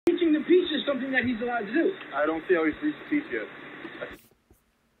Reaching the peace is something that he's allowed to do. I don't see how he's reached peace yet.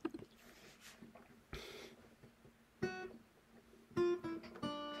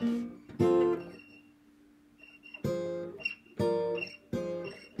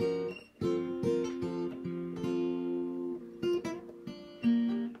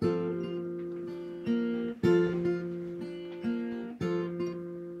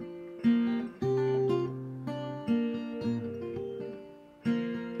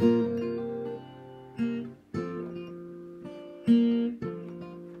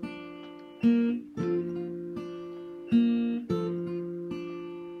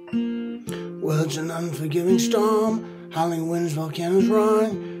 Well, it's an unforgiving storm, howling winds, volcanoes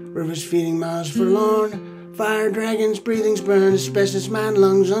roaring, rivers feeding miles forlorn, fire dragons breathing burn, asbestos man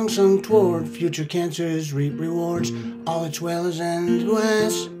lungs unsung toward future cancers reap rewards, all its well is ended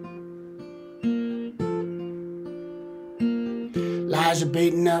worse. Lies are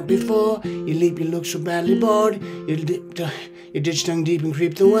baiting out before you leap, you look so badly bored, you ditch tongue deep and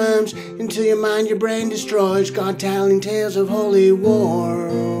creep the worms until your mind, your brain destroys, God telling tales of holy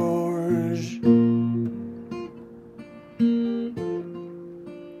wars.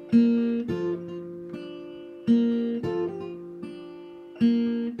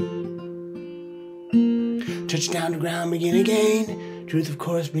 Touch down to ground, begin again. Truth, of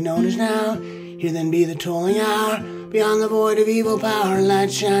course, be known as now. Here then be the tolling hour. Beyond the void of evil power, light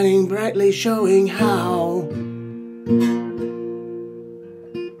shining brightly, showing how.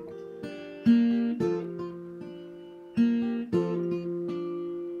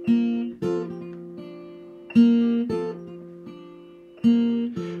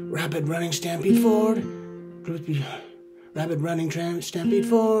 Rapid running stampede forward. Truth be rapid running stampede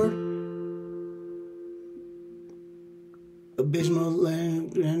forward. Abysmal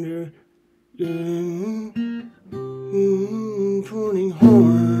land grandeur, twirling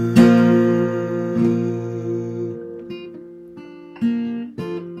horn.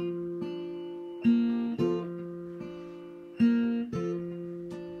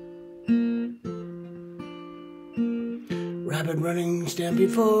 Rapid running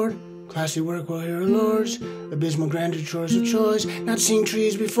stampede forward. Classy work while here are lords, abysmal grandeur, chores of choice, not seeing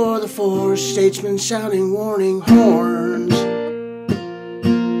trees before the forest, statesmen sounding warning horns.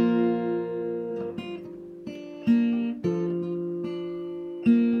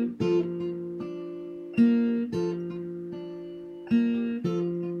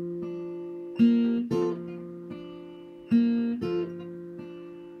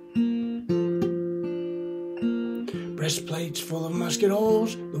 Breastplates full of musket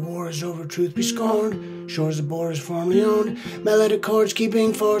holes, the war is over, truth be scorned, shores the borders formerly owned, melodic chords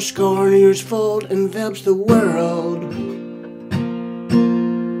keeping fourscore, ears fold, envelops the world.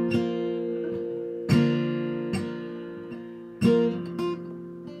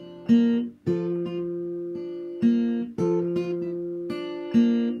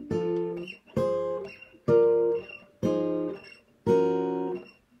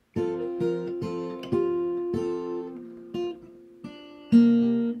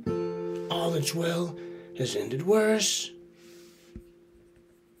 All that's well has ended worse.